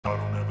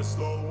never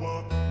slow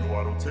up, no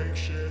I don't take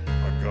shit.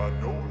 I got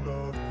no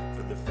love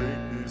for the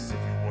fakeness.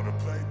 If you wanna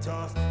play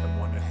tough and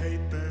wanna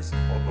hate this,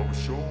 I'll always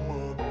show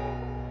up.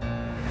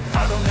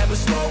 I don't ever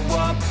slow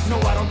up, no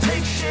I don't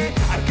take shit.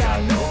 I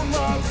got no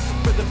love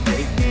for the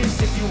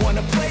fakeness. If you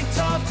wanna play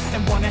tough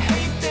and wanna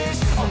hate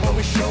this, I'll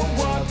always show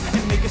up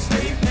and make a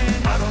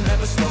statement. I don't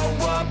ever slow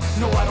up,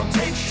 no I don't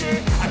take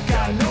shit. I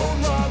got no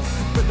love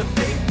for the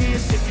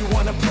fakeness. If you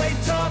wanna play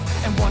tough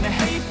and wanna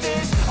hate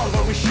this, I'll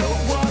always show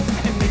up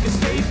and make a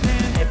statement.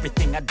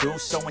 Everything I do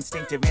so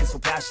instinctive and so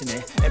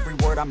passionate. Every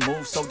word I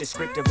move so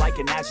descriptive like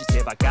an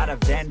adjective. I got a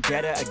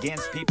vendetta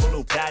against people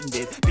who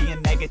patented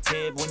being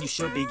negative when you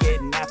should be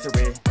getting after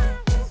it.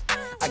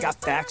 I got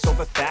facts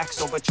over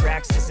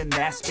tracks, this and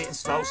that. Spitting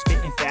slow,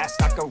 spitting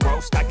fast. I could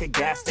roast, I could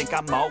gas. Think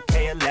I'm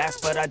okay at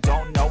last, but I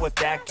don't know if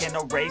that can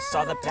erase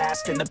all the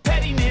past. And the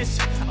pettiness,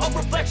 a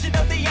reflection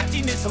of the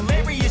emptiness.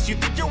 Hilarious, you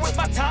think you're worth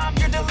my time,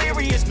 you're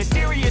delirious.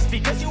 Mysterious,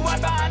 because you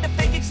hide behind a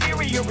fake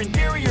exterior.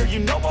 Inferior, you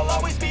know I'll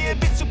always be a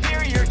bit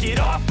superior. Get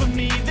off of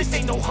me, this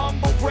ain't no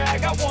humble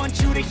brag. I want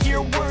you to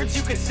hear words,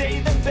 you can say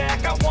them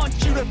back. I want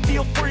you to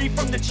feel free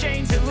from the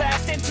chains at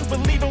last, and to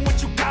believe in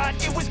what you got,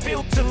 it was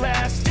built to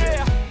last,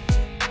 yeah.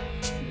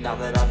 Now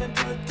that I've been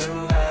put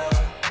through hell,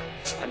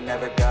 I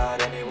never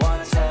got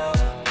anyone's help.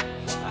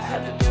 I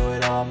had to do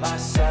it all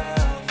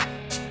myself.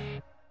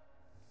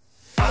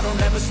 I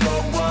don't ever slow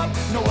up,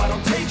 no I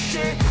don't take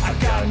shit. I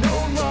got no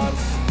love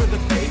for the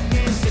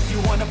fakeness. If you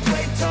wanna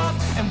play tough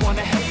and wanna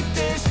hate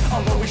this,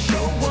 I'll always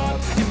show up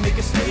and make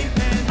a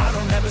statement. I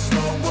don't ever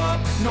slow up,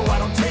 no I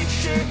don't take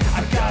shit.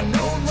 I got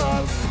no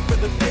love for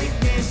the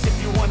fakeness. If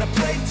you wanna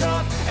play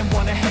tough and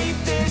wanna hate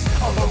this,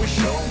 I'll always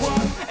show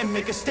up and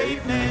make a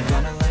statement.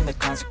 Gonna learn the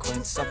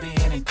consequence of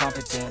being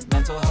incompetent.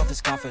 Mental health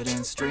is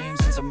confidence, dreams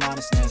and some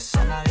honestness.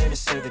 I'm not here to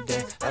save the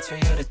day, that's for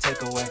you to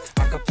take away.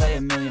 I could play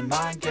a million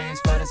mind games,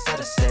 but instead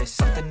I say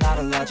something not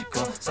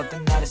illogical,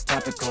 something that is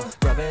topical.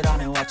 Rub it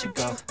on and watch it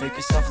go, make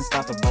yourself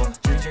unstoppable.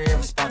 Dreams are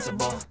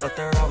irresponsible, but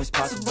they're always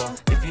possible.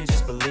 If you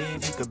just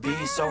believe, you could be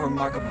so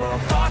remarkable.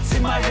 Thoughts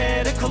in my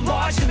head, a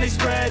collage and they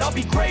spread. I'll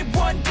be great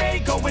one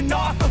day, going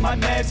off of my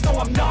meds. No,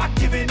 I'm not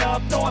giving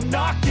up, no, I'm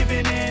not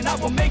giving in. I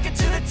will make it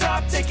to the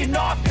top, taking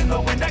off in the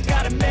wind. I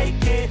gotta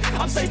make it,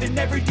 I'm saving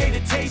every day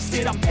to taste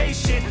it. I'm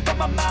patient, but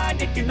my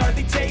mind, it can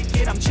hardly take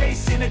it. I'm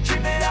chasing a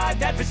dream that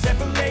I've had for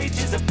several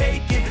ages. A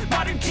vacant,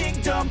 modern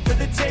kingdom for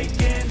the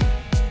taking.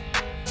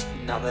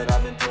 Now that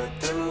I've been put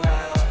through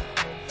hell,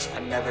 I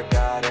never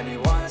got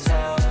anyone's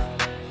help.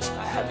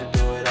 I had to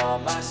do it all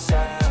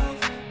myself.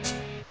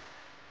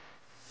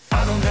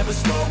 I don't ever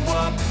slow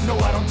up, no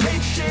I don't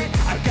take shit.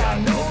 I got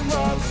no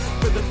love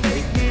for the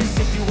fakeness.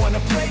 If you wanna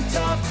play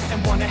tough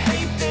and wanna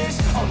hate this,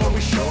 I'll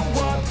always show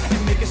up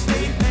and make a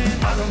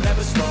statement. I don't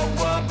ever slow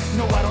up,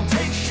 no I don't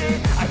take shit.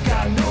 I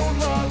got no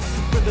love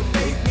for the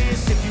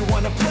fakeness. If you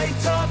wanna play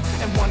tough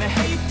and wanna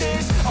hate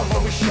this, I'll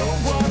always show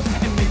up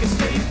and make a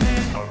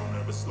statement. I don't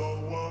ever slow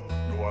up,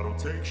 no I don't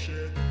take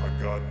shit. I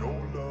got no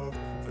love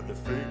for the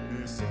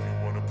fakeness. If you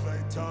wanna play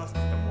tough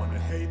and wanna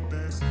hate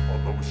this,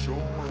 I'll always show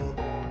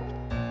up.